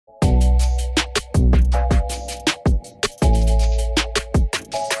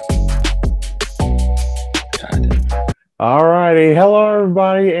All righty. Hello,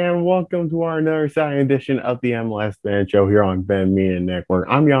 everybody, and welcome to our another exciting edition of the MLS Fan Show here on Ben Media Network.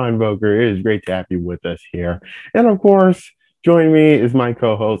 I'm Jan Boker. It is great to have you with us here. And of course, joining me is my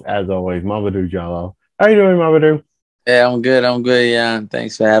co-host, as always, Mamadou Jallo. How you doing, Mamadou? Yeah, I'm good. I'm good, yeah.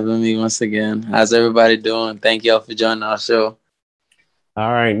 Thanks for having me once again. How's everybody doing? Thank y'all for joining our show.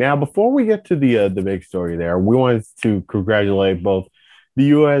 All right. Now, before we get to the big story there, we wanted to congratulate both the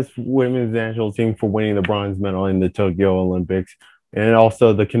U.S. women's national team for winning the bronze medal in the Tokyo Olympics, and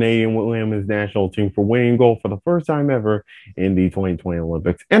also the Canadian women's national team for winning gold for the first time ever in the 2020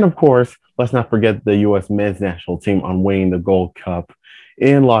 Olympics. And of course, let's not forget the U.S. men's national team on winning the Gold Cup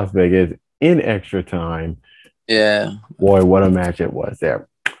in Las Vegas in extra time. Yeah. Boy, what a match it was there.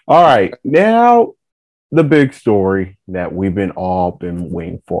 All right. Now, the big story that we've been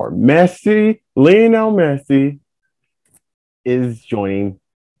waiting for. Lionel Messi is joining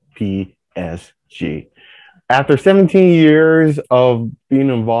PSG. After 17 years of being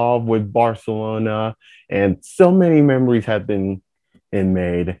involved with Barcelona and so many memories have been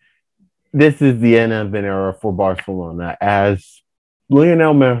made, this is the end of an era for Barcelona as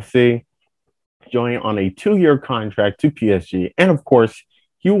Lionel Messi joining on a 2-year contract to PSG. And of course,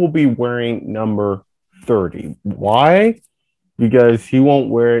 he will be wearing number 30. Why? Because he won't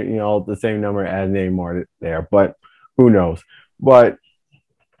wear, the same number as Neymar there, but who knows? But,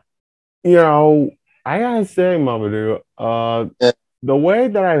 I gotta say, Mamadou, Yeah. the way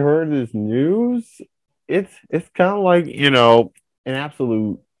that I heard this news, it's kind of like, an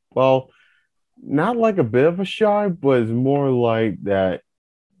absolute, well, not like a bit of a shock, but it's more like that,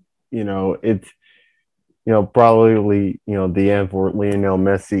 it's, probably, the end for Lionel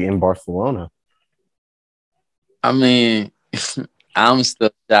Messi in Barcelona. I mean, I'm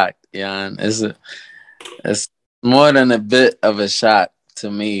still shocked, Jan. It's more than a bit of a shock to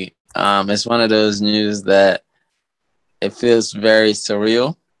me. It's one of those news that it feels very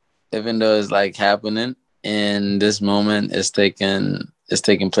surreal, even though it's like happening in this moment. It's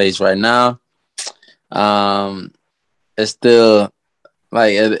taking place right now. Um, it's still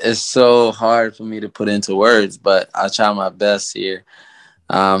like it's so hard for me to put into words, but I'll try my best here.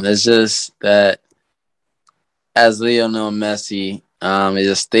 It's just that as Lionel Messi is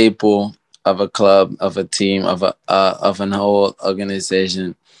a staple of a club, of a team, of an whole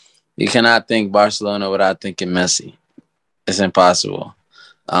organization, you cannot think Barcelona without thinking Messi. It's impossible.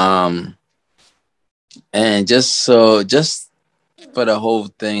 Um, and just for the whole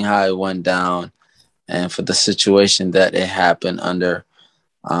thing, how it went down, and for the situation that it happened under,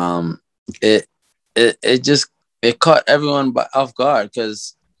 um, it it just it caught everyone off guard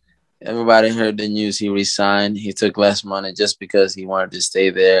because everybody heard the news. He resigned. He took less money just because he wanted to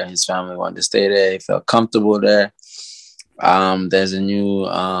stay there. His family wanted to stay there. He felt comfortable there. There's a new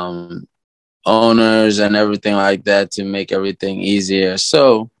owners and everything like that to make everything easier.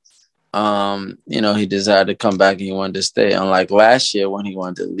 So, he decided to come back and he wanted to stay. Unlike last year when he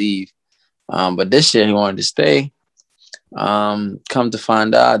wanted to leave, but this year he wanted to stay. Come to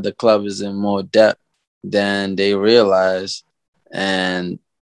find out, the club is in more debt than they realized, and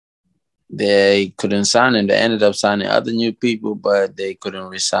they couldn't sign him. They ended up signing other new people, but they couldn't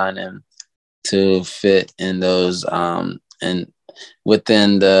resign him to fit in those and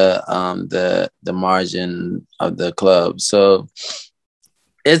within the margin of the club. So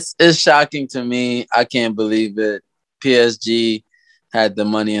it's shocking to me. I can't believe it. PSG had the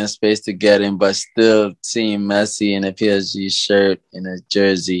money and space to get him, but still seeing Messi in a PSG shirt in a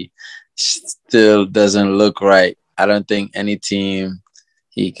jersey still doesn't look right. I don't think any team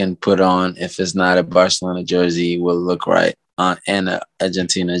he can put on if it's not a Barcelona jersey will look right on and a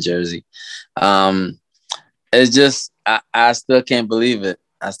Argentina jersey. Um, it's just I still can't believe it.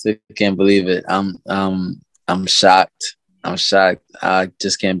 I still can't believe it. I'm shocked. I'm shocked. I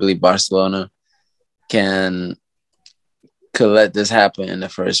just can't believe Barcelona can could let this happen in the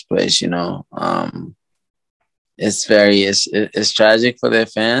first place. It's tragic for their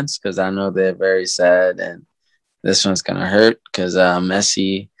fans because I know they're very sad, and this one's gonna hurt because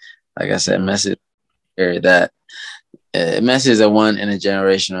Messi, like I said, that Messi is a one in a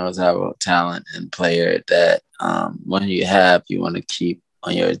generational type of talent and player that when you want to keep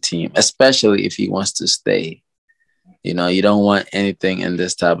on your team, especially if he wants to stay. You don't want anything in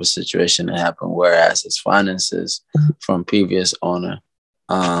this type of situation to happen. Whereas his finances from um,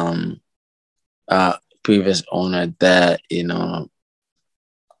 previous owner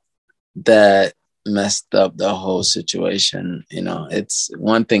that messed up the whole situation. It's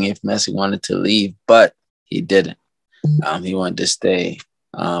one thing if Messi wanted to leave, but he didn't. He wanted to stay.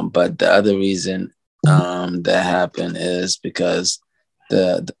 But the other reason that happened is because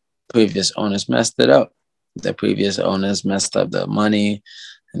the previous owners messed it up. The previous owners messed up the money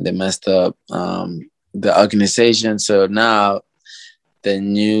and they messed up the organization. So now the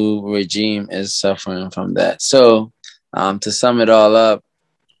new regime is suffering from that. So to sum it all up,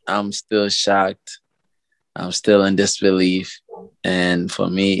 I'm still shocked. I'm still in disbelief. And for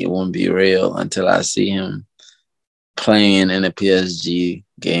me, it won't be real until I see him playing in a PSG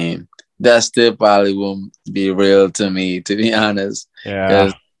game. That still probably won't be real to me, to be honest, Yeah.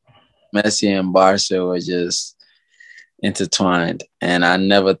 because Messi and Barca were just intertwined. And I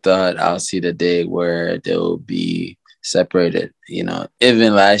never thought I'll see the day where they will be separated. You know,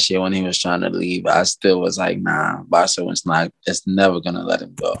 even last year when he was trying to leave, I still was like, nah, Barca was not, it's never going to let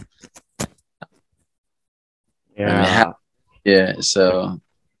him go. I mean, Yeah. yeah, so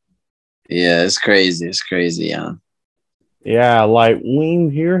yeah, it's crazy. It's crazy, yeah. Yeah, like when you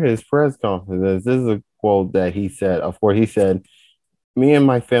hear his press conferences, this is a quote that he said. Of course, he said, "Me and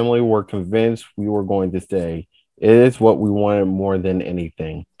my family were convinced we were going to stay. It is what we wanted more than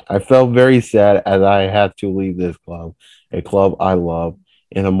anything. I felt very sad as I had to leave this club, a club I love,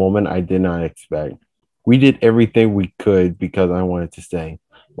 in a moment I did not expect. We did everything we could because I wanted to stay.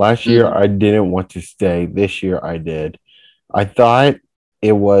 Last year, Mm. I didn't want to stay. This year, I did. I thought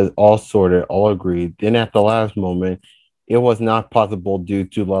it was all sorted, all agreed. Then at the last moment, it was not possible due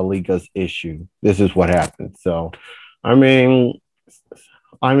to La Liga's issue. This is what happened. So, I mean,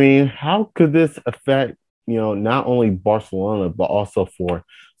 how could this affect, not only Barcelona but also for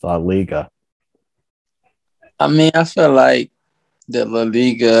La Liga? I mean, I feel like the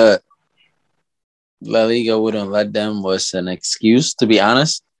La Liga wouldn't let them was an excuse, to be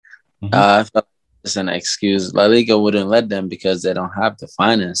honest. Mm-hmm. I felt like it's an excuse. La Liga wouldn't let them because they don't have the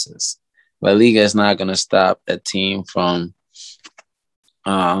finances. La Liga is not going to stop a team from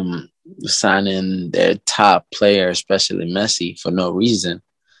signing their top player, especially Messi, for no reason.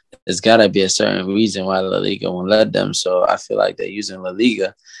 There's got to be a certain reason why La Liga won't let them. So I feel like they're using La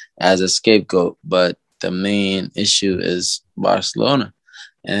Liga as a scapegoat. But the main issue is Barcelona.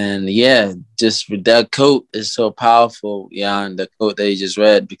 And yeah, just that quote is so powerful, yeah, and the quote that you just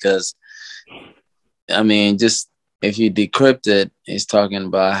read, because I mean, just if you decrypt it, he's talking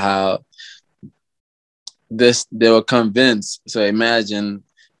about how this they were convinced. So imagine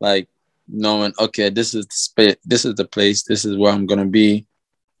like knowing, okay, this is the space, this is the place, this is where I'm gonna be,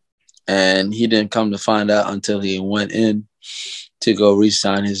 and he didn't come to find out until he went in to go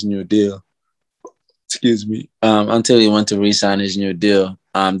re-sign his new deal. Excuse me. Until he went to re-sign his new deal.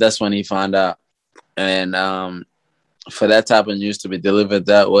 That's when he found out. And for that type of news to be delivered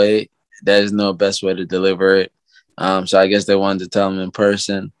that way, there's no best way to deliver it. So I guess they wanted to tell him in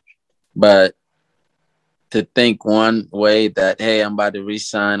person. But to think one way that, hey, I'm about to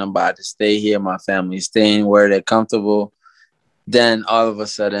resign, I'm about to stay here, my family's staying where they're comfortable, then all of a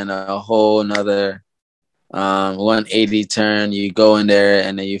sudden a whole nother 180 turn, you go in there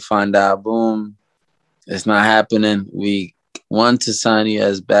and then you find out, boom, it's not happening. We want to sign you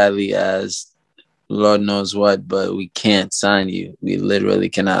as badly as Lord knows what, but we can't sign you. We literally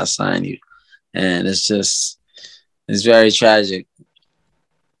cannot sign you. And it's very tragic.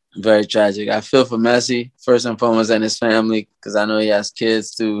 Very tragic. I feel for Messi, first and foremost, and his family, because I know he has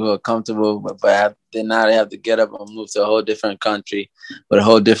kids too who are comfortable, but they now they have to get up and move to a whole different country with a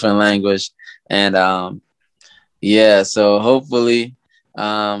whole different language. And yeah, so hopefully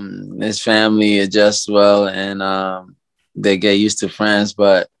his family adjusts well and they get used to France.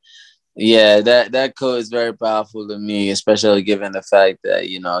 But yeah, that code is very powerful to me, especially given the fact that,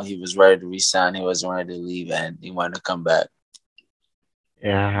 you know, he was ready to resign, he wasn't ready to leave, and he wanted to come back.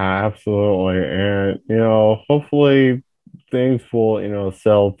 Yeah, absolutely. And, hopefully things will,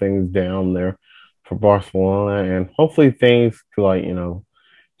 settle things down there for Barcelona and hopefully things could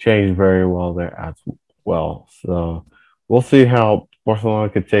change very well there as well. So we'll see how Barcelona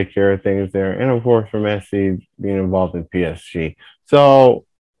could take care of things there. And of course for Messi being involved in PSG. So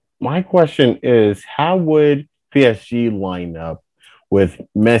my question is, how would PSG line up with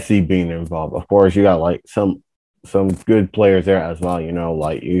Messi being involved? Of course, you got like some good players there as well.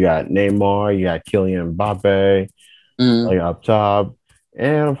 Like you got Neymar, you got Kylian Mbappe, Mm. like up top,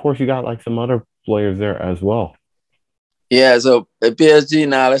 and of course you got like some other players there as well. Yeah, so at PSG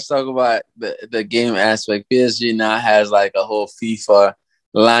now, let's talk about the game aspect. PSG now has like a whole FIFA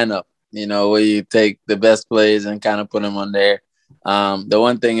lineup, you know, where you take the best players and kind of put them on there. The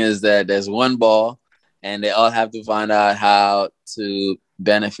one thing is that there's one ball, and they all have to find out how to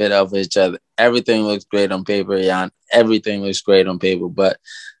benefit of each other. Everything looks great on paper, Jan. Everything looks great on paper, but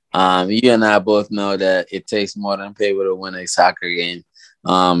you and I both know that it takes more than paper to win a soccer game.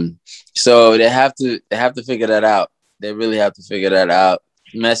 So they have to figure that out. They really have to figure that out.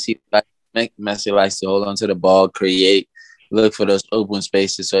 Messi, Messi likes to hold on to the ball, create, look for those open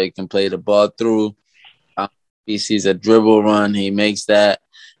spaces so he can play the ball through. He sees a dribble run, he makes that.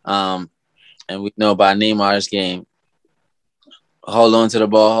 Um, and we know by Neymar's game, hold on to the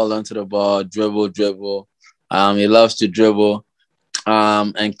ball, dribble, dribble. He loves to dribble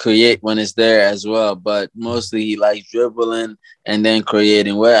and create when it's there as well. But mostly he likes dribbling and then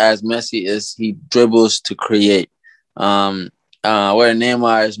creating. Whereas Messi he dribbles to create. Where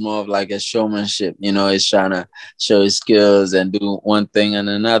Neymar is more of like a showmanship, he's trying to show his skills and do one thing and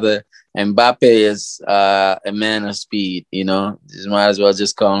another. And Mbappe is a man of speed, just might as well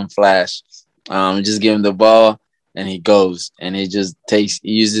just call him Flash. Just give him the ball and he goes, and he uses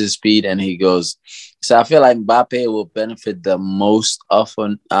his speed and he goes. So I feel like Mbappe will benefit the most off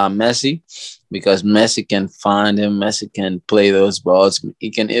on Messi, because Messi can find him. Messi can play those balls. He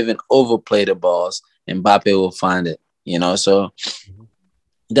can even overplay the balls, and Mbappe will find it. So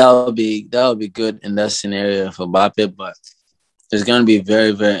that would be good in that scenario for Mbappe. But it's going to be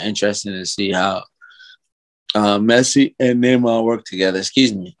very, very interesting to see how Messi and Neymar work together.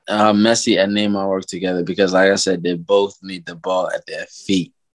 Excuse me, Messi and Neymar work together, because, like I said, they both need the ball at their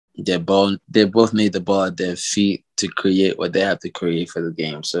feet. They both need the ball at their feet to create what they have to create for the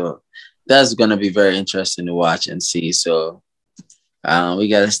game. So that's going to be very interesting to watch and see. So we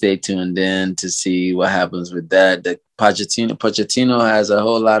got to stay tuned in to see what happens with that. The Pochettino has a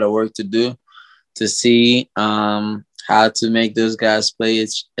whole lot of work to do to see how to make those guys play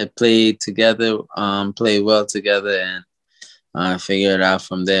together, play well together, and figure it out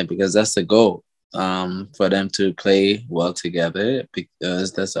from there, because that's the goal. For them to play well together,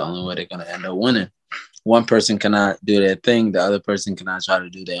 because that's the only way they're going to end up winning. One person cannot do their thing, the other person cannot try to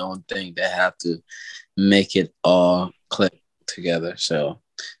do their own thing. They have to make it all click together. So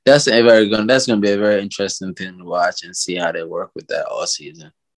that's going to be a very interesting thing to watch and see how they work with that all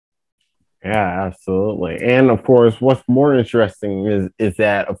season. Yeah, absolutely. And of course, what's more interesting is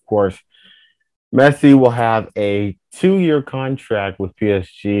that, of course, Messi will have a 2-year contract with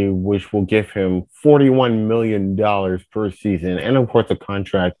PSG, which will give him $41 million per season. And of course, the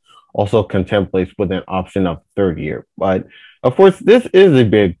contract also contemplates with an option of third year. But of course, this is a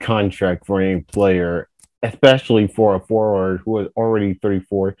big contract for any player, especially for a forward who is already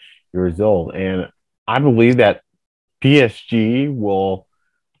 34 years old. And I believe that PSG will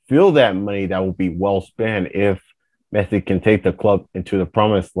feel that money that will be well spent if Messi can take the club into the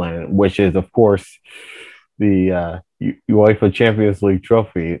promised land, which is, of course, the UEFA Champions League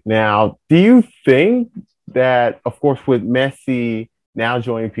trophy. Now, do you think that, of course, with Messi now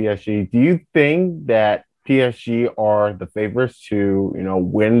joining PSG, do you think that PSG are the favorites to,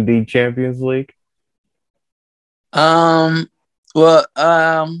 win the Champions League? Well,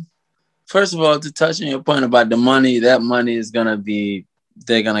 first of all, to touch on your point about the money, that money is gonna be,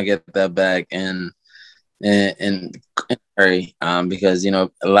 they're gonna get that back in hurry, because a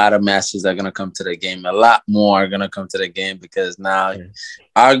lot of masters are gonna come to the game. A lot more are gonna come to the game, because now,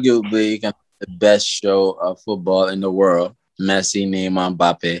 arguably, you can have the best show of football in the world: Messi, Neymar,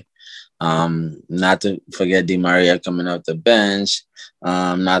 Mbappe. Not to forget Di Maria coming off the bench.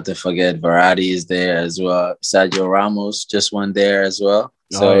 Not to forget Verratti is there as well. Sergio Ramos just went there as well.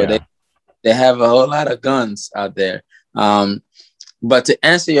 So they have a whole lot of guns out there. But to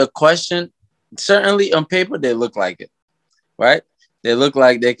answer your question, certainly on paper they look like it, right? They look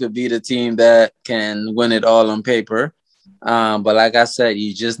like they could be the team that can win it all on paper. But like I said,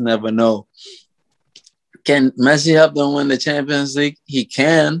 you just never know. Can Messi help them win the Champions League? He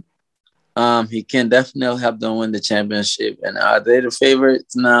can. He can definitely help them win the championship. And are they the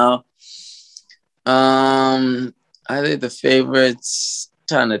favorites now? Are they the favorites?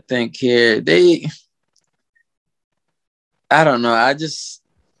 Trying to think here. I don't know. It's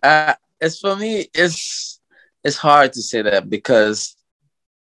for me. It's hard to say that because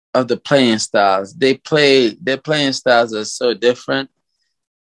of the playing styles. Their playing styles are so different.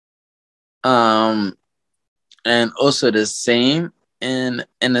 And also the same in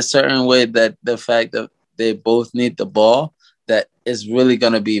a certain way, that the fact that they both need the ball, that is really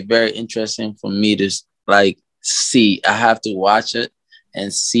going to be very interesting for me to see. I have to watch it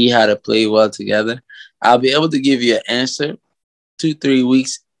and see how to play well together. I'll be able to give you an answer 2-3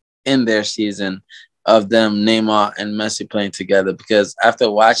 weeks in their season of them, Neymar and Messi, playing together, because after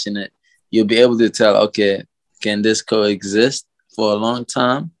watching it, you'll be able to tell, okay, can this coexist for a long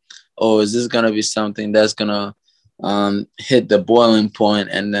time? Or is this going to be something that's going to hit the boiling point,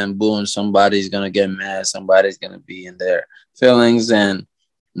 and then boom, somebody's going to get mad, somebody's going to be in their feelings and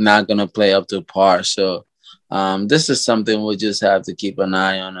not going to play up to par. So this is something we'll just have to keep an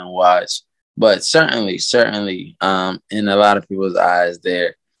eye on and watch. But certainly, in a lot of people's eyes,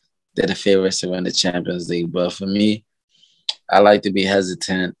 they're the favorites to win the Champions League. But for me, I like to be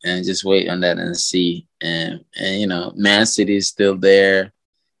hesitant and just wait on that and see. And you know, Man City is still there,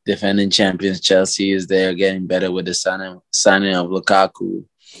 defending champions. Chelsea is there, getting better with the signing of Lukaku.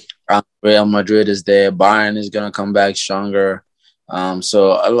 Real Madrid is there. Bayern is gonna come back stronger.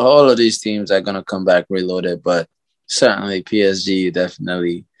 So all of these teams are gonna come back reloaded, but certainly PSG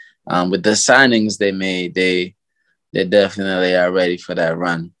definitely with the signings they made, they definitely are ready for that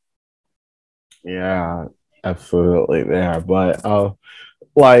run. Yeah, absolutely there. But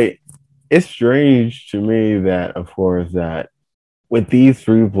like it's strange to me that of course that with these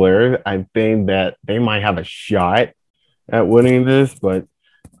three players, I think that they might have a shot at winning this, but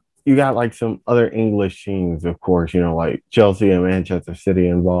you got like some other English teams, of course, you know, like Chelsea and Manchester City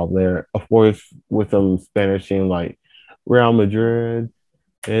involved there. Of course, with some Spanish teams like Real Madrid,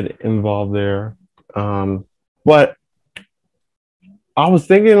 it involved there. But I was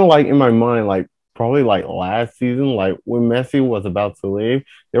thinking like in my mind, like probably like last season, like when Messi was about to leave,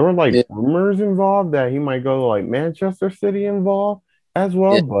 there were like Yeah, rumors involved that he might go to like Manchester City involved as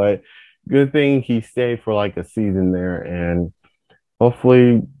well. yeah, But good thing he stayed for like a season there, and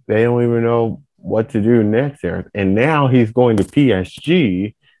hopefully they don't even know what to do next there. And now he's going to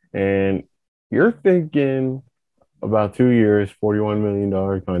PSG, and you're thinking about 2 years, $41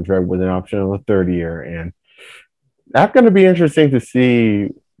 million contract with an option of a third year, and that's going to be interesting to see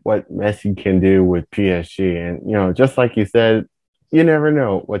what Messi can do with PSG. And, you know, just like you said, you never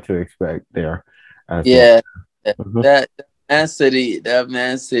know what to expect there as well. yeah. Mhm. That Man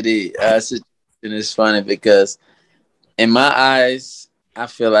City situation is funny because in my eyes, I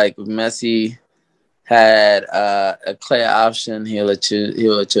feel like if Messi had a clear option, he'll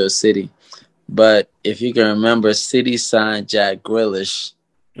choose City. But if you can remember, City signed Jack Grealish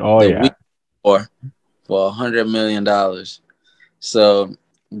Oh, the yeah. week before for $100 million. So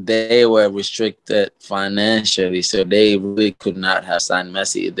they were restricted financially, so they really could not have signed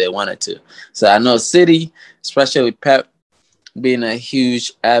Messi if they wanted to. So I know City, especially Pep, being a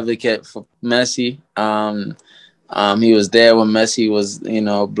huge advocate for Messi. He was there when Messi was, you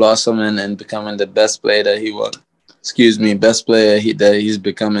know, blossoming and becoming the best player that he was. Excuse me, best player that he's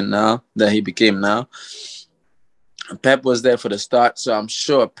becoming now, that he became now. Pep was there for the start, so I'm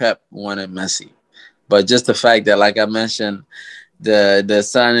sure Pep wanted Messi. But just the fact that, like I mentioned, the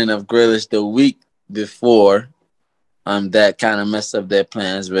signing of Grealish the week before, that kind of messed up their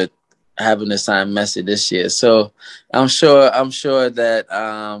plans with having to sign Messi this year. So I'm sure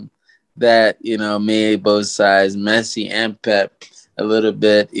that you know made both sides, Messi and Pep, a little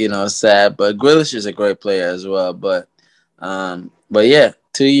bit sad. But Grealish is a great player as well. But yeah,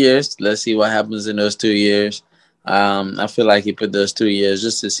 2 years. Let's see what happens in those 2 years. I feel like he put those 2 years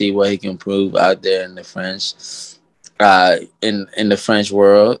just to see what he can prove out there in the French, in the French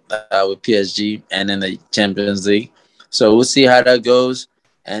world with PSG and in the Champions League. So we'll see how that goes,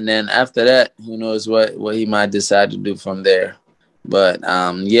 and then after that, who knows what he might decide to do from there. But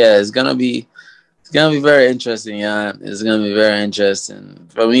yeah, it's gonna be very interesting. Yeah, it's gonna be very interesting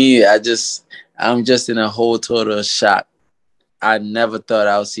for me. I'm just in a whole total shock. I never thought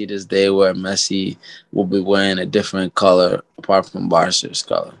I would see this day where Messi will be wearing a different color apart from Barca's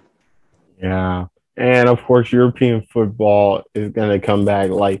color. Yeah. And of course, European football is going to come back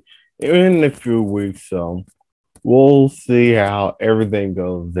like in a few weeks. So we'll see how everything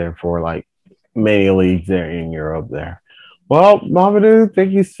goes there for like many leagues there in Europe there. Well, Mamadou,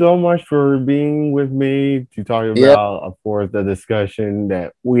 thank you so much for being with me to talk Yeah, about, of course, the discussion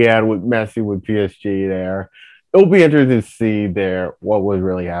that we had with Messi with PSG there. It'll be interesting to see there what was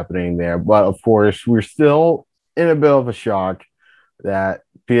really happening there. But of course, we're still in a bit of a shock that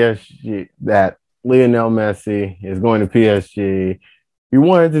that Lionel Messi is going to PSG. He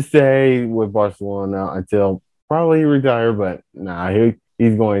wanted to stay with Barcelona until probably he retired, but nah,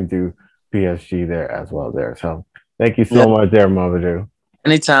 he's going to PSG there as well there. So thank you yeah. so much there, Mamadou.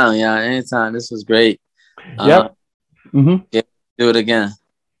 Anytime, yeah, anytime. This was great. Uh, Yep. Mm-hmm. yeah, do it again.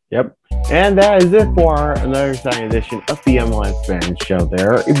 Yep. And that is it for another exciting edition of the MLS Fan Show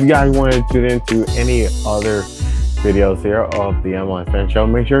there. If you guys want to tune into any other videos here of the MLS Fan Show,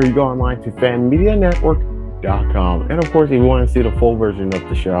 make sure you go online to fanmedianetwork.com. And of course, if you want to see the full version of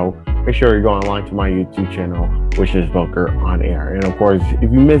the show, make sure you go online to my YouTube channel, which is Boker on Air. And of course,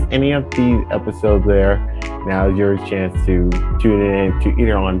 if you missed any of these episodes there, now is your chance to tune in to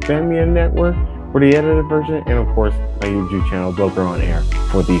either on Fan Media Network for the edited version, and of course, my YouTube channel, Boker on Air,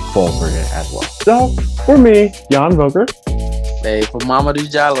 for the full version as well. So, for me, Jan Boker. Hey, for Mamadou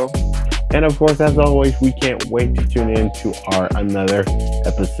Diallo. And of course, as always, we can't wait to tune in to our another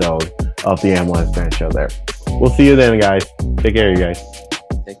episode of the MLS Fan Show there. We'll see you then, guys. Take care, you guys.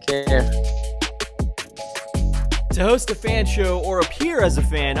 Take care. To host a fan show or appear as a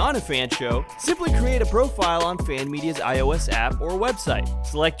fan on a fan show, simply create a profile on Fan Media's iOS app or website.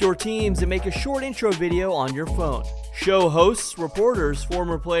 Select your teams and make a short intro video on your phone. Show hosts, reporters,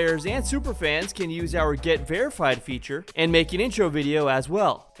 former players, and superfans can use our Get Verified feature and make an intro video as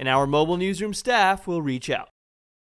well, and our mobile newsroom staff will reach out.